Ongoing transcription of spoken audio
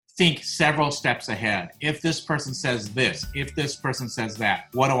think several steps ahead. If this person says this, if this person says that,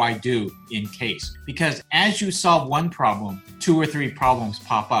 what do I do in case? Because as you solve one problem, 2 or 3 problems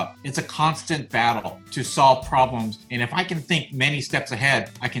pop up. It's a constant battle to solve problems. And if I can think many steps ahead,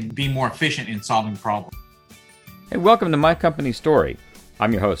 I can be more efficient in solving problems. Hey, welcome to My Company Story.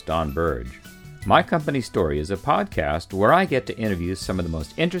 I'm your host, Don Burge. My Company Story is a podcast where I get to interview some of the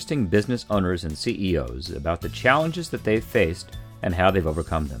most interesting business owners and CEOs about the challenges that they've faced and how they've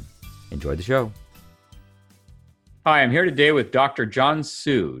overcome them. Enjoy the show. Hi, I'm here today with Dr. John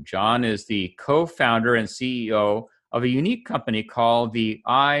Su. John is the co-founder and CEO of a unique company called the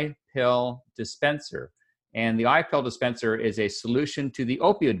iPill Dispenser. And the iPill Dispenser is a solution to the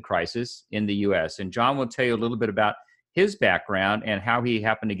opioid crisis in the U.S. And John will tell you a little bit about his background and how he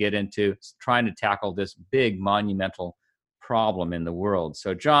happened to get into trying to tackle this big, monumental problem in the world.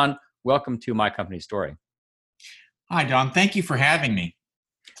 So, John, welcome to My Company Story. Hi, Don. Thank you for having me.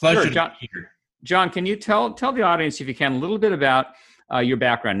 Pleasure Sure, John. to be here. John, can you tell the audience, if you can, a little bit about your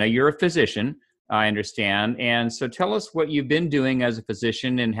background? Now, you're a physician, I understand. And so tell us what you've been doing as a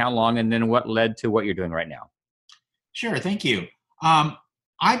physician and how long, and then what led to what you're doing right now. Sure. Thank you.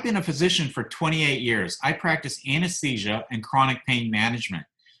 I've been a physician for 28 years. I practice anesthesia and chronic pain management.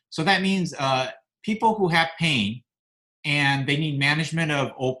 So that means people who have pain and they need management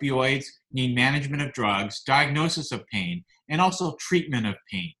of opioids, need management of drugs, diagnosis of pain, and also treatment of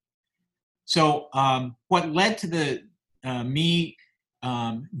pain. So what led to me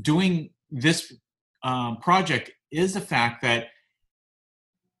doing this project is the fact that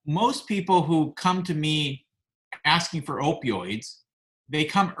most people who come to me asking for opioids, they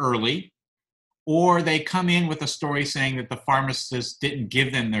come early, or they come in with a story saying that the pharmacist didn't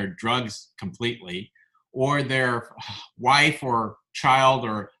give them their drugs completely, or their wife or child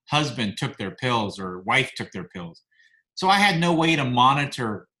or husband took their pills, or wife took their pills. So I had no way to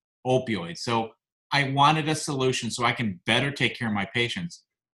monitor opioids. So I wanted a solution so I can better take care of my patients,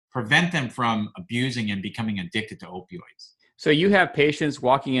 prevent them from abusing and becoming addicted to opioids. So you have patients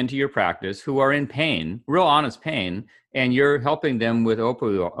walking into your practice who are in pain, real honest pain, and you're helping them with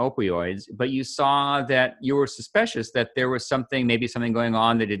opioids, but you saw that you were suspicious that there was maybe something going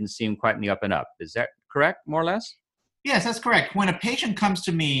on that didn't seem quite in the up and up. Is that correct, more or less? Yes, that's correct. When a patient comes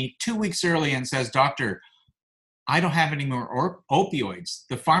to me 2 weeks early and says, "Doctor, I don't have any more opioids.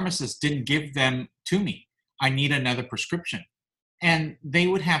 The pharmacist didn't give them to me. I need another prescription." And they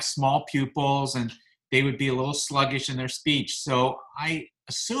would have small pupils and they would be a little sluggish in their speech. So I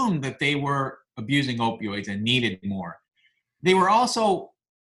assumed that they were abusing opioids and needed more. They were also,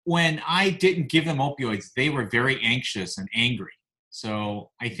 when I didn't give them opioids, they were very anxious and angry.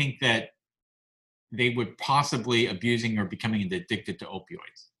 So I think that they would possibly abusing or becoming addicted to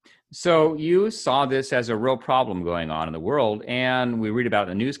opioids. So you saw this as a real problem going on in the world, and we read about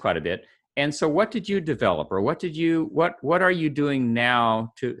it in the news quite a bit. And so what did you develop, or what are you doing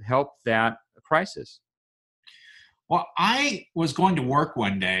now to help that crisis? Well, I was going to work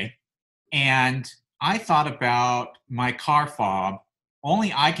one day and I thought about my car fob.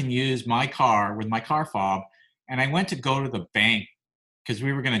 Only I can use my car with my car fob. And I went to go to the bank because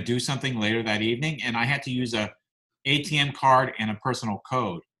we were going to do something later that evening, and I had to use a ATM card and a personal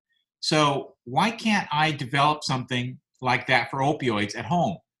code. So why can't I develop something like that for opioids at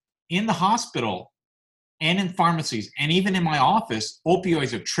home? In the hospital and in pharmacies and even in my office,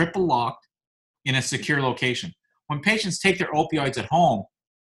 opioids are triple locked in a secure location. When patients take their opioids at home,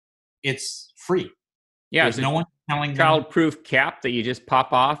 it's free. Yeah, there's no one telling them. Child-proof cap that you just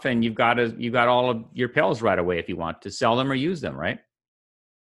pop off, and you've got all of your pills right away if you want to sell them or use them, right?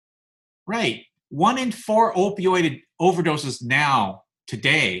 Right. 1 in 4 opioid overdoses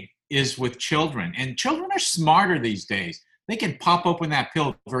today is with children, and children are smarter these days. They can pop open that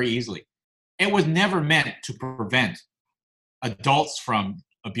pill very easily. It was never meant to prevent adults from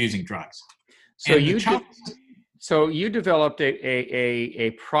abusing drugs. So you developed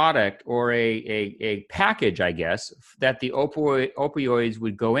a product or a package, I guess, that the opioids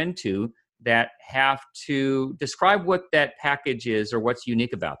would go into that have to describe what that package is or what's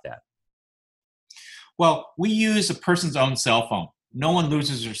unique about that. Well, we use a person's own cell phone. No one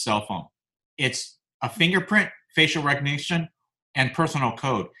loses their cell phone. It's a fingerprint, facial recognition, and personal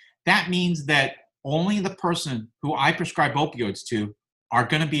code. That means that only the person who I prescribe opioids to are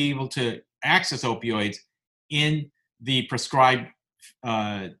going to be able to access opioids in the prescribed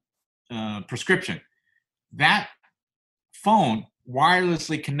prescription. That phone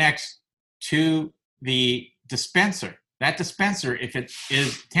wirelessly connects to the dispenser. That dispenser, if it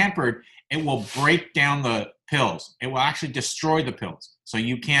is tampered, it will break down the pills. It will actually destroy the pills. So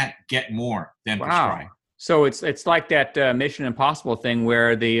you can't get more than prescribed. So it's like that Mission Impossible thing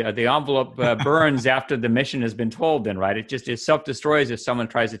where the envelope burns after the mission has been told. Then, right? It self destroys if someone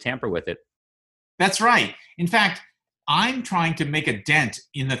tries to tamper with it. That's right. In fact, I'm trying to make a dent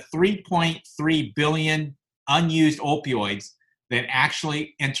in the 3.3 billion unused opioids that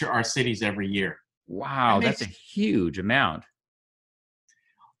actually enter our cities every year. Wow, that's a huge amount.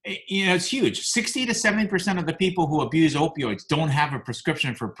 It's huge. 60 to 70% of the people who abuse opioids don't have a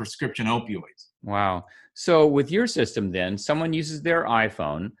prescription for prescription opioids. Wow. So with your system then, someone uses their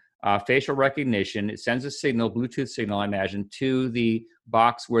iPhone, facial recognition, it sends a signal, Bluetooth signal, I imagine, to the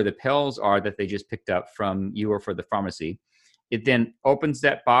box where the pills are that they just picked up from you or for the pharmacy. It then opens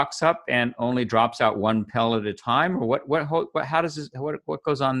that box up and only drops out one pill at a time, or what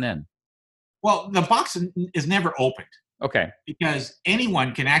goes on then? Well, the box is never opened. Okay. Because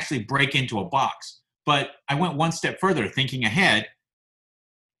anyone can actually break into a box. But I went one step further, thinking ahead.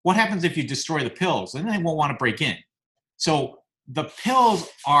 What happens if you destroy the pills? Then they won't want to break in. So the pills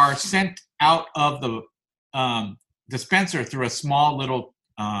are sent out of the dispenser through a small little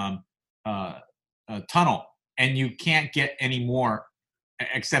tunnel, and you can't get any more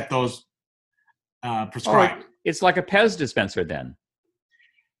except those prescribed. It's like a Pez dispenser then.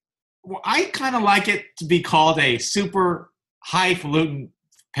 Well, I kind of like it to be called a super highfalutin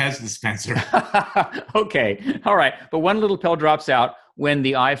Pez dispenser. Okay. All right. But one little pill drops out when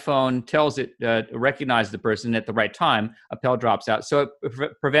the iPhone tells it recognize the person at the right time. A pill drops out. So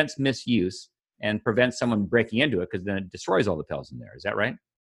it prevents misuse and prevents someone breaking into it, because then it destroys all the pills in there. Is that right?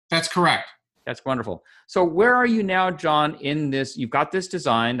 That's correct. That's wonderful. So where are you now, John, in this? You've got this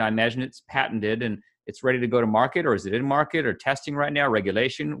designed. I imagine it's patented and it's ready to go to market, or is it in market or testing right now,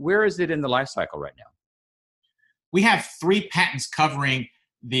 regulation? Where is it in the life cycle right now? We have 3 patents covering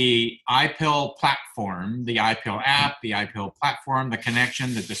the iPill platform, the iPill app, the iPill platform, the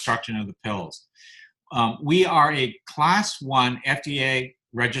connection, the destruction of the pills. We are a Class 1 FDA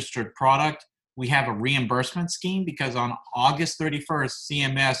registered product. We have a reimbursement scheme because on August 31st,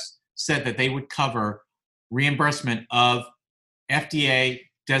 CMS said that they would cover reimbursement of FDA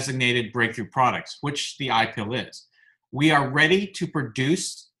designated breakthrough products, which the iPill is. We are ready to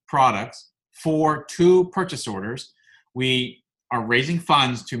produce products for 2 purchase orders. We are raising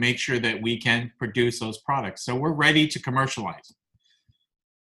funds to make sure that we can produce those products. So we're ready to commercialize.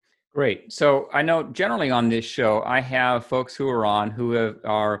 Great. So I know generally on this show, I have folks who are on who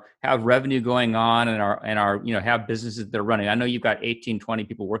have revenue going on and are have businesses that are running. I know you've got 18, 20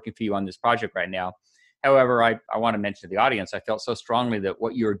 people working for you on this project right now. However, I want to mention to the audience, I felt so strongly that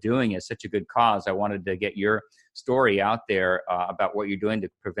what you're doing is such a good cause. I wanted to get your story out there about what you're doing to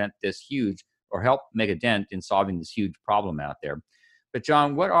prevent this huge, or help make a dent in solving this huge problem out there. But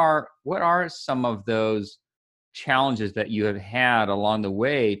John, what are some of those challenges that you have had along the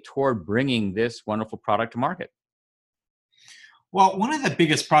way toward bringing this wonderful product to market? Well, one of the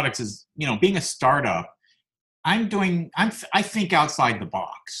biggest products is, being a startup, I think outside the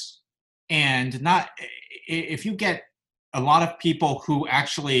box. And if you get a lot of people who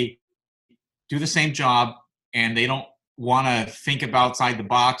actually do the same job and they don't want to think about outside the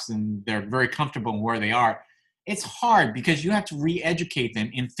box and they're very comfortable in where they are, it's hard because you have to re-educate them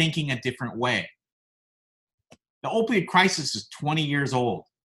in thinking a different way. The opioid crisis is 20 years old,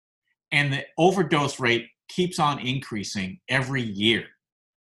 and the overdose rate keeps on increasing every year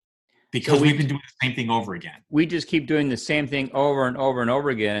because we've been doing the same thing over again. We just keep doing the same thing over and over and over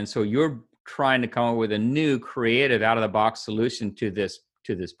again. And so you're trying to come up with a new creative out-of-the-box solution to this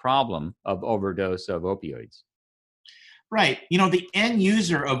problem of overdose of opioids. Right. The end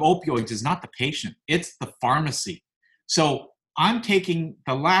user of opioids is not the patient. It's the pharmacy. So I'm taking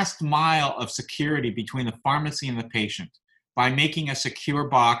the last mile of security between the pharmacy and the patient by making a secure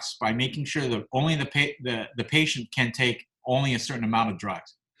box, by making sure that only the patient can take only a certain amount of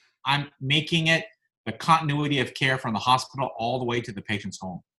drugs. I'm making it the continuity of care from the hospital all the way to the patient's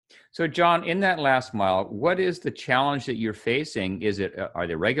home. So, John, in that last mile, what is the challenge that you're facing? Are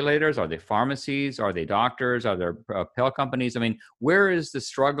they regulators? Are they pharmacies? Are they doctors? Are there pill companies? I mean, where is the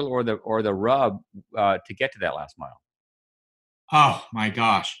struggle or the rub to get to that last mile? Oh my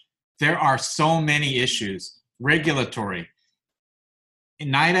gosh, there are so many issues. Regulatory,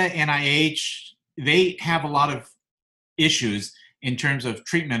 NIDA, NIH, they have a lot of issues in terms of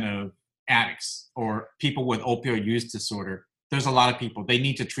treatment of addicts or people with opioid use disorder. There's a lot of people. They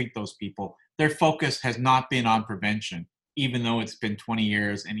need to treat those people. Their focus has not been on prevention, even though it's been 20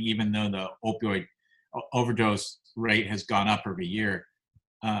 years and even though the opioid overdose rate has gone up every year.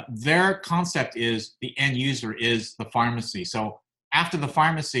 Their concept is the end user is the pharmacy. So after the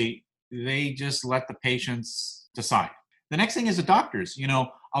pharmacy, they just let the patients decide. The next thing is the doctors.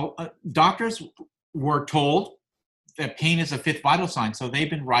 Doctors were told that pain is a fifth vital sign, so they've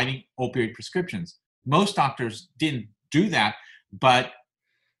been writing opioid prescriptions. Most doctors didn't do that, but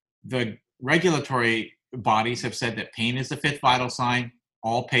the regulatory bodies have said that pain is the fifth vital sign.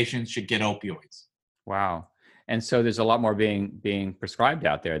 All patients should get opioids. Wow. And so there's a lot more being prescribed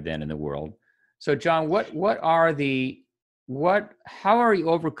out there then in the world. So John, how are you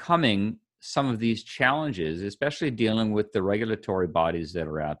overcoming some of these challenges, especially dealing with the regulatory bodies that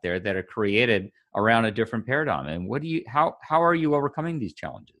are out there that are created around a different paradigm? And how are you overcoming these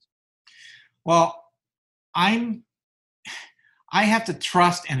challenges? Well, I have to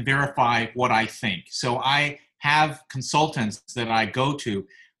trust and verify what I think. So I have consultants that I go to.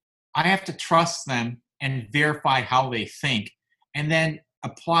 I have to trust them and verify how they think, and then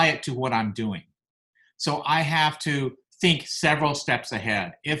apply it to what I'm doing. So I have to think several steps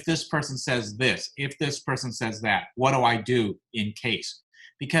ahead. If this person says this, if this person says that, what do I do in case?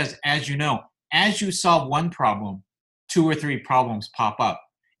 Because as you know, as you solve one problem, 2 or 3 problems pop up.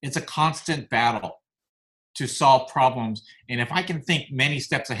 It's a constant battle to solve problems. And if I can think many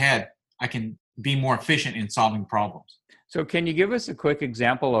steps ahead, I can be more efficient in solving problems. So can you give us a quick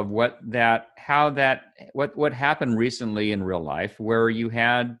example of what happened recently in real life where you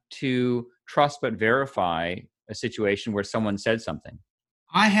had to trust but verify a situation where someone said something?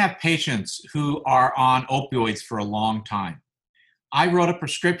 I have patients who are on opioids for a long time. I wrote a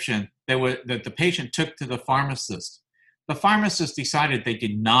prescription that the patient took to the pharmacist. The pharmacist decided they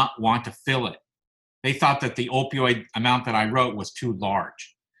did not want to fill it. They thought that the opioid amount that I wrote was too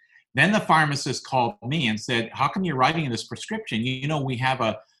large. Then the pharmacist called me and said, how come you're writing this prescription? You know, we have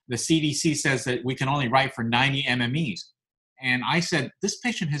the CDC says that we can only write for 90 MMEs. And I said, this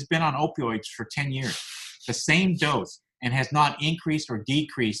patient has been on opioids for 10 years, the same dose, and has not increased or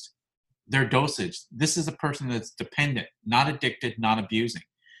decreased their dosage. This is a person that's dependent, not addicted, not abusing.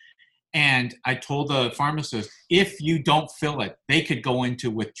 And I told the pharmacist, if you don't fill it, they could go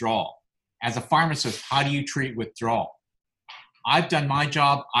into withdrawal. As a pharmacist, how do you treat withdrawal? I've done my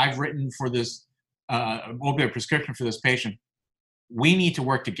job. I've written for this opioid prescription for this patient. We need to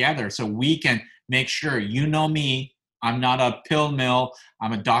work together so we can make sure, you know me, I'm not a pill mill.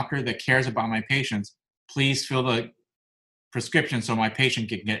 I'm a doctor that cares about my patients. Please fill the prescription so my patient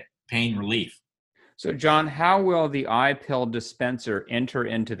can get pain relief. So John, how will the iPill dispenser enter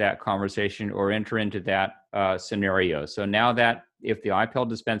into that conversation or enter into that scenario? So now that if the iPill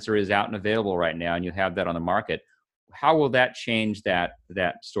dispenser is out and available right now and you have that on the market, how will that change that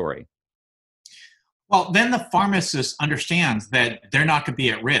story? Well, then the pharmacist understands that they're not going to be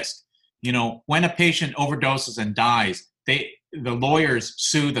at risk. You know, when a patient overdoses and dies, the lawyers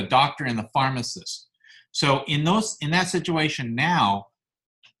sue the doctor and the pharmacist. So in that situation now,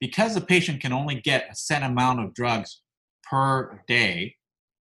 because the patient can only get a set amount of drugs per day,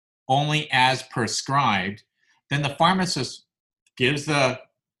 only as prescribed, then the pharmacist gives the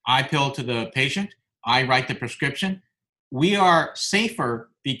iPill to the patient. I write the prescription. We are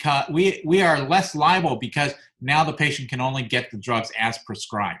safer because we are less liable because now the patient can only get the drugs as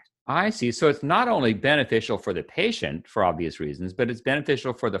prescribed. I see. So it's not only beneficial for the patient for obvious reasons, but it's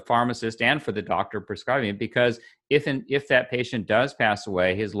beneficial for the pharmacist and for the doctor prescribing it, because if that patient does pass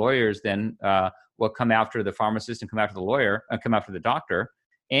away, his lawyers then will come after the pharmacist and come after the lawyer, come after the doctor,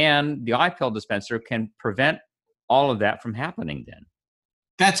 and the iPill dispenser can prevent all of that from happening then.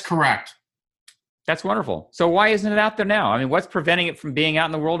 That's correct. That's wonderful. So why isn't it out there now? I mean, what's preventing it from being out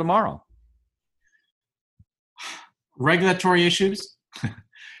in the world tomorrow? Regulatory issues.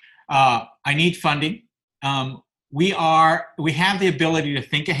 I need funding. We have the ability to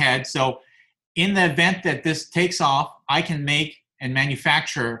think ahead. So in the event that this takes off, I can make and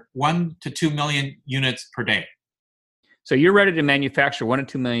manufacture 1 to 2 million units per day. So you're ready to manufacture 1 to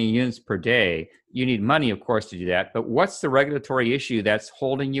 2 million units per day. You need money, of course, to do that. But what's the regulatory issue that's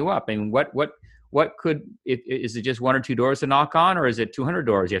holding you up? I mean, is it just 1 or 2 doors to knock on, or is it 200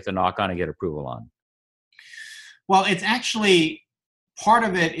 doors you have to knock on and get approval on? Well, it's actually, part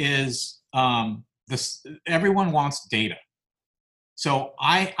of it is everyone wants data. So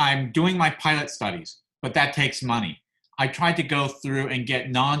I'm doing my pilot studies, but that takes money. I tried to go through and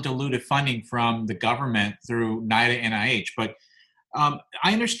get non-dilutive funding from the government through NIDA NIH, but I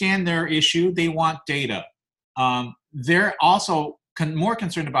understand their issue. They want data. They're also more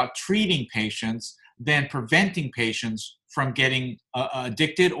concerned about treating patients than preventing patients from getting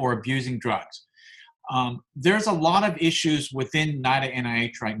addicted or abusing drugs. There's a lot of issues within NIDA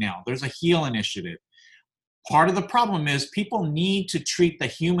NIH right now. There's a HEAL initiative. Part of the problem is people need to treat the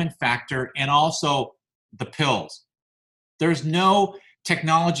human factor and also the pills. There's no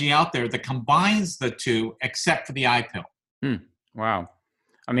technology out there that combines the two except for the iPill. Wow.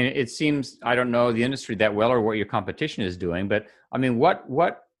 I mean, it seems, I don't know the industry that well or what your competition is doing, but I mean, what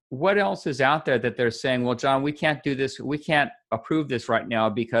else is out there that they're saying, well, John, we can't do this. We can't approve this right now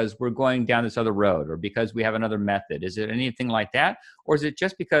because we're going down this other road or because we have another method. Is it anything like that? Or is it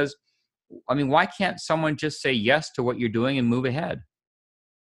just because, I mean, why can't someone just say yes to what you're doing and move ahead?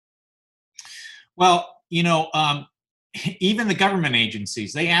 Well, even the government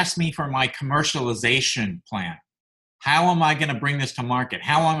agencies, they ask me for my commercialization plan. How am I going to bring this to market?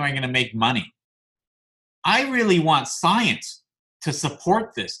 How am I going to make money? I really want science to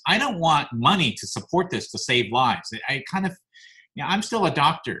support this. I don't want money to support this to save lives. I'm still a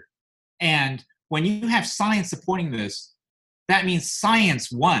doctor. And when you have science supporting this, that means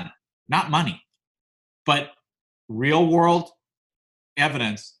science won, not money. But real world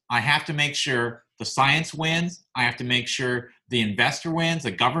evidence, I have to make sure the science wins. I have to make sure the investor wins,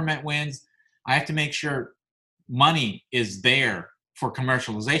 the government wins. I have to make sure money is there for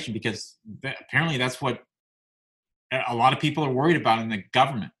commercialization, because apparently that's what a lot of people are worried about in the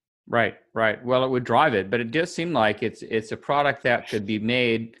government. Right. Well, it would drive it, but it does seem like it's a product that could be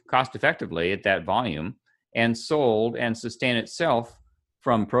made cost effectively at that volume and sold and sustain itself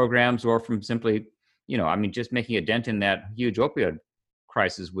from programs or from simply, just making a dent in that huge opioid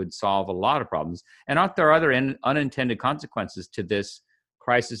crisis would solve a lot of problems. And aren't there other unintended consequences to this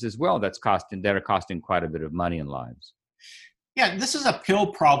crisis as well that are costing quite a bit of money and lives? Yeah, this is a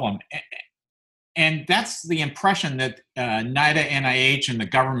pill problem. And that's the impression that NIDA, NIH, and the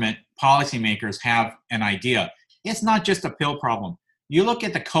government policymakers have an idea. It's not just a pill problem. You look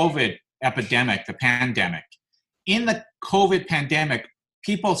at the COVID epidemic, the pandemic. In the COVID pandemic,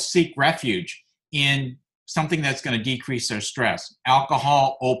 people seek refuge in something that's going to decrease their stress.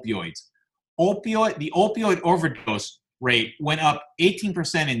 Alcohol, opioids. The opioid overdose rate went up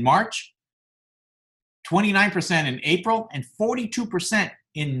 18% in March, 29% in April, and 42%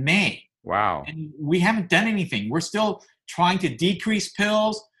 in May. Wow. And we haven't done anything. We're still trying to decrease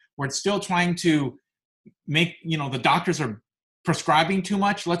pills. We're still trying to make, the doctors are prescribing too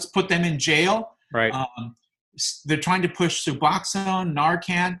much. Let's put them in jail. Right. They're trying to push Suboxone,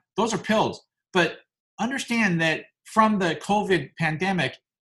 Narcan. Those are pills. But understand that from the COVID pandemic,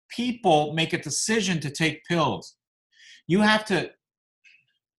 people make a decision to take pills. You have to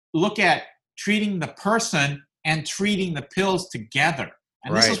look at treating the person and treating the pills together.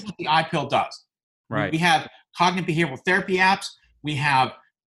 And This is what the iPill does. Right. We have cognitive behavioral therapy apps. We have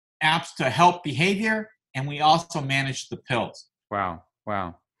apps to help behavior, and we also manage the pills. Wow.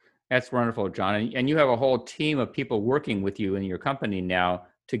 That's wonderful, John. And you have a whole team of people working with you in your company now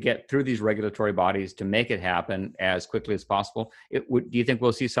to get through these regulatory bodies to make it happen as quickly as possible. Do you think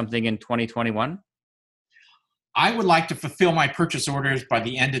we'll see something in 2021? I would like to fulfill my purchase orders by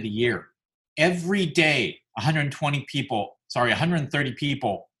the end of the year. Every day, 130 people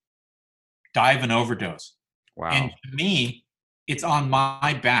die of an overdose. Wow. And to me, it's on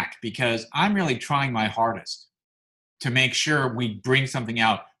my back because I'm really trying my hardest to make sure we bring something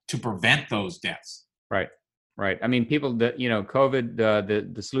out to prevent those deaths. Right. I mean, people that,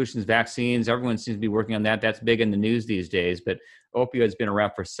 COVID, the solutions, vaccines, everyone seems to be working on that. That's big in the news these days, but opioids been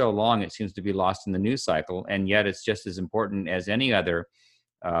around for so long, it seems to be lost in the news cycle. And yet it's just as important as any other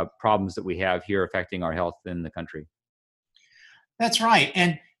problems that we have here affecting our health in the country. That's right.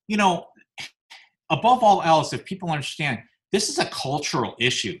 And, above all else, if people understand, this is a cultural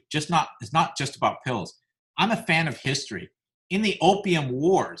issue. It's not just about pills. I'm a fan of history. In the opium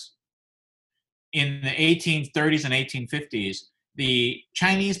wars in the 1830s and 1850s, the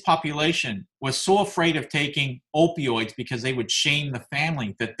Chinese population was so afraid of taking opioids because they would shame the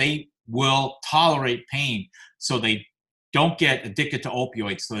family that they will tolerate pain so they don't get addicted to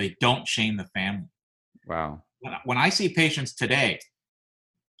opioids, so they don't shame the family. Wow. When I see patients today,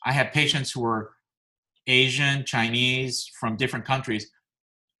 I have patients who are Asian, Chinese, from different countries.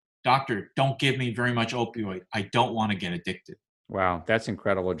 Doctor, don't give me very much opioid. I don't want to get addicted. Wow, that's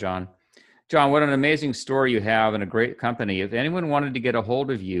incredible, John. John, what an amazing story you have and a great company. If anyone wanted to get a hold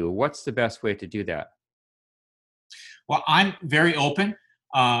of you, what's the best way to do that? Well, I'm very open.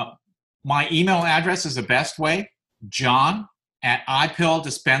 My email address is the best way,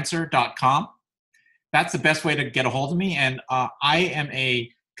 john@ipilldispenser.com. That's the best way to get a hold of me. And I am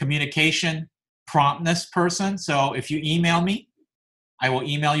a communication promptness person. So if you email me, I will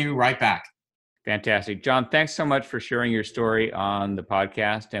email you right back. Fantastic. John, thanks so much for sharing your story on the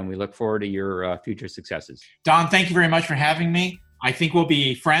podcast, and we look forward to your future successes. Don, thank you very much for having me. I think we'll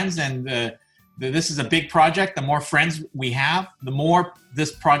be friends, and this is a big project. The more friends we have, the more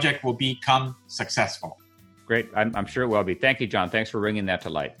this project will become successful. Great. I'm sure it will be. Thank you, John. Thanks for bringing that to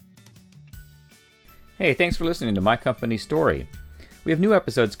light. Hey, thanks for listening to My Company Story. We have new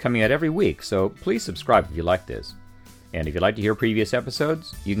episodes coming out every week, so please subscribe if you like this. And if you'd like to hear previous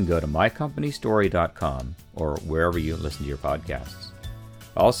episodes, you can go to mycompanystory.com or wherever you listen to your podcasts.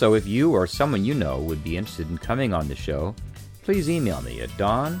 Also, if you or someone you know would be interested in coming on the show, please email me at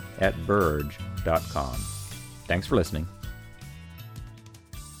don@burge.com. Thanks for listening.